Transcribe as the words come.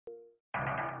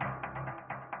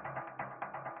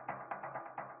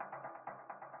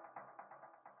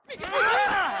Get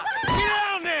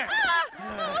down there!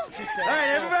 All right,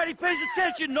 everybody pays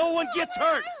attention. No one gets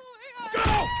hurt. Go!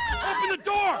 Open the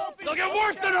door! They'll get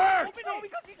worse than hurt!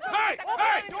 Hey!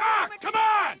 Hey! Ah! Come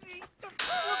on!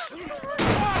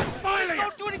 Ah, finally!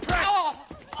 Don't do any crap.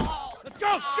 Let's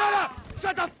go! Shut up!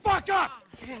 Shut the fuck up!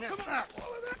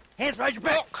 Hands behind your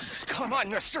back. Come on,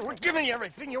 mister. We're giving you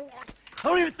everything you want.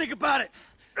 Don't even think about it.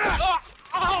 I'll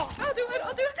do it.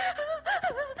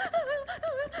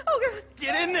 Oh, God.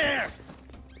 Get in there.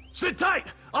 Sit tight!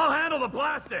 I'll handle the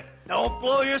plastic! Don't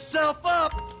blow yourself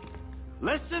up.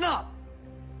 Listen up.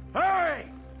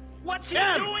 Hurry. What's he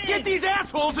Em, doing? get these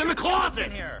assholes in the closet.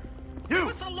 in here. You,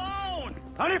 Leave us alone.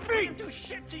 on your We feet. didn't do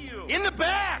shit to you. In the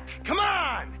back. Come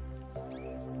on.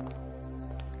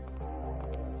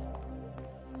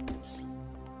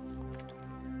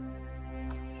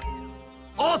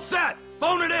 All set!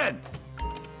 Phone it in!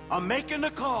 I'm making the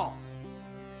call.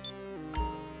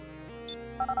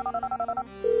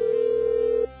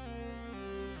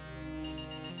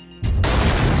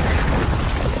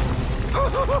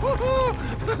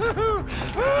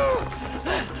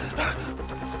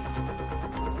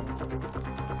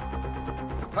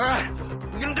 All right,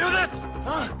 we gonna do this?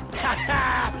 Huh?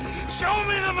 Show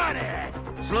me the money!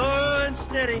 Slow and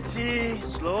steady, T.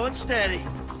 Slow and steady.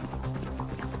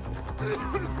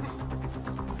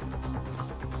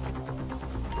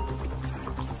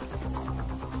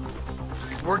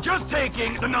 We're just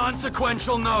taking the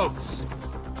non-sequential notes.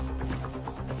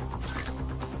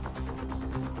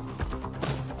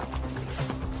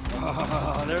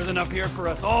 There's enough here for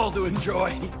us all to enjoy.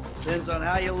 Depends on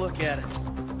how you look at it.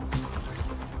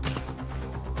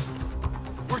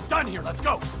 We're done here, let's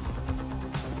go!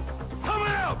 Coming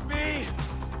out, B!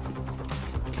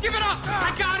 Give it up!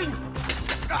 I got him!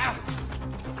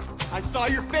 I saw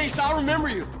your face. I'll remember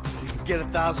you. You forget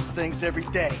 1,000 things every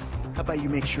day. How about you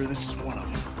make sure this is one of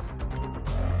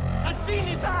them? I've seen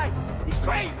his eyes. He's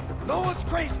crazy. No one's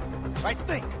crazy. I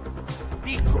think.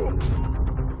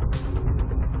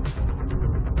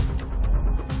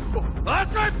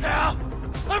 That's right, pal!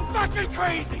 I'm fucking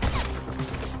crazy!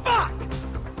 Fuck!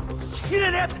 You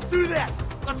didn't have to do that.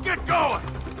 Let's get going!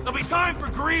 There'll be time for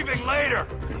grieving later!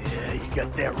 Yeah, you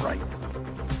got that right.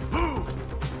 Move!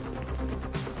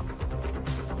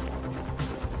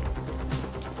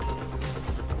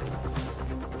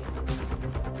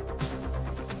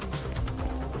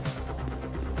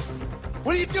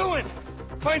 What are you doing?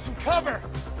 Find some cover.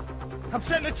 I'm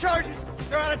setting the charges.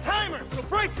 They're on a timer, so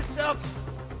brace yourselves.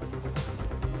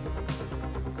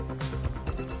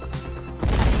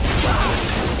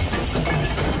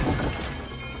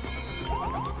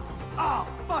 Oh,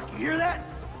 fuck, you hear that?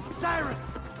 Sirens!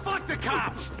 Fuck the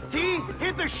cops. T,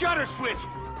 hit the shutter switch.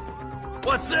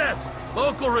 What's this?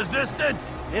 Local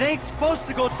resistance? It ain't supposed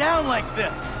to go down like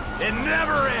this. It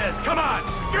never is! Come on,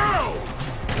 go!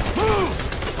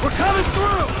 Move! We're coming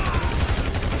through!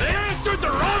 They answered the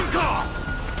wrong call!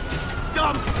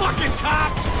 Dumb fucking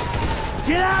cops.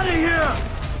 Get out of here!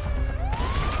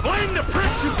 Blame the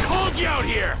pricks who called you out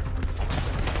here!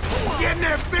 Get in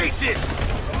their faces.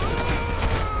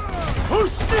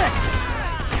 Who's stick?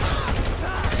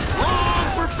 Wrong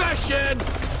profession!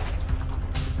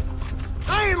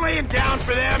 I ain't laying down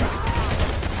for them.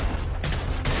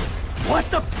 What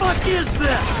the fuck is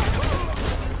this?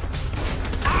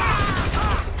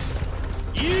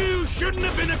 You shouldn't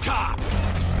have been a cop!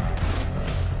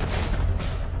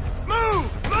 Move!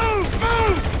 Move!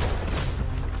 Move!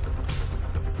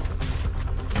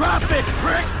 Drop it,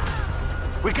 prick!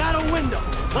 We got a window.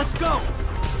 Let's go.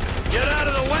 Get out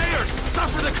of the way or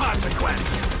suffer the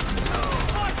consequence!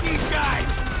 Fuck these guys!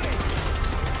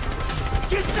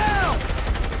 Get down!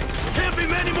 Can't be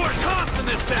many more cops in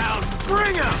this town!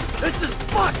 Bring them! This is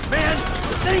fucked, man!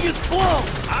 The thing is blown!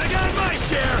 I got my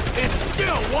share! It's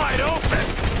still wide open!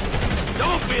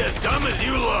 Don't be as dumb as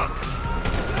you look!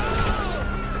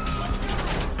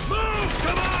 Move!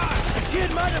 Come on! The kid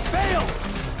might have failed!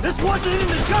 This wasn't in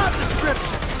the job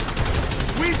description!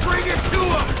 We bring it to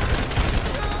them!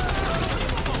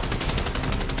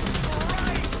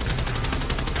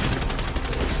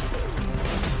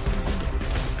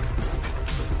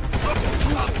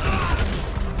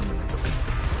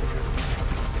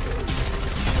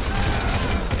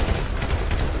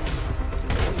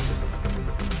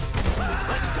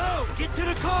 Let's go! Get to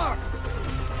the car!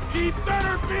 He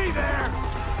better be there!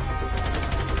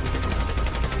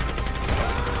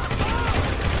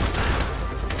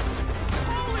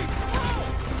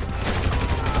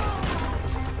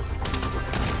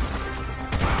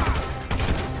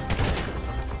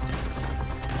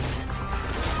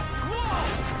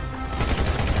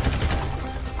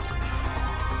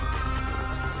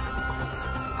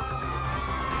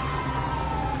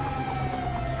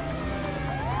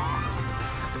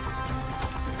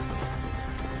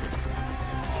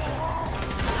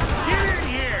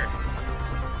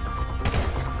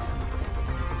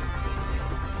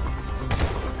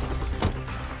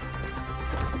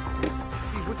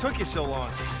 you so long?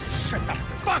 Shut the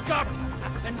fuck up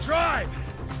and drive!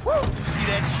 Woo! Did you see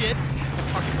that shit? I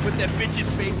fucking put that bitch's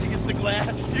face against the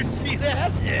glass. Did you see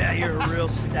that? Yeah, you're a real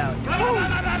stout. Fuck,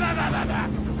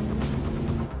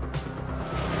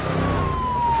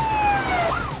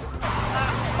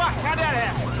 how'd that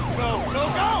happen? Go, go,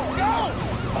 go, go!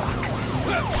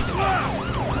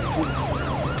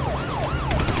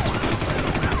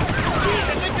 Jeez,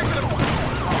 I think they're gonna...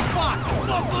 Oh, fuck!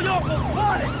 Loco, Yoko,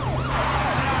 what?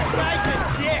 Guy's a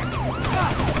dick!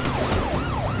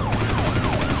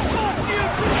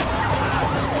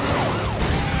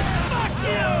 Fuck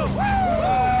you!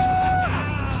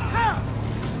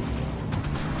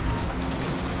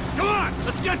 Come on,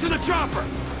 let's get to the chopper!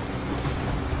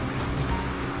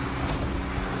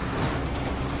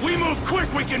 We move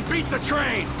quick, we can beat the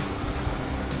train!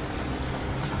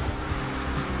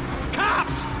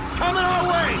 Cops! Coming our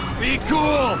way! Be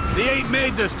cool! They ain't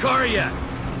made this car yet!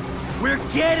 We're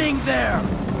getting there!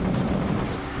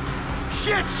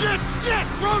 Shit, shit, shit!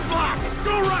 Roadblock!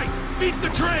 Go right! Beat the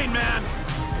train, man!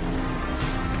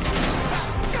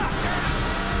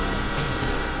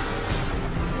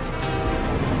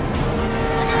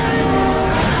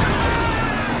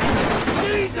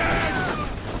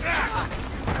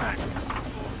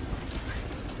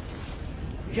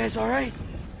 You guys all right?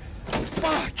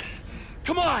 Fuck!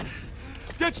 Come on!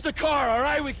 Ditch the car, all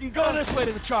right? We can go this way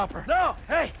to the chopper. No!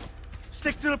 Hey!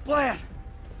 Stick to the plan!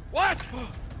 What?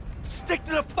 Stick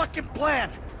to the fucking plan!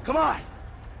 Come on!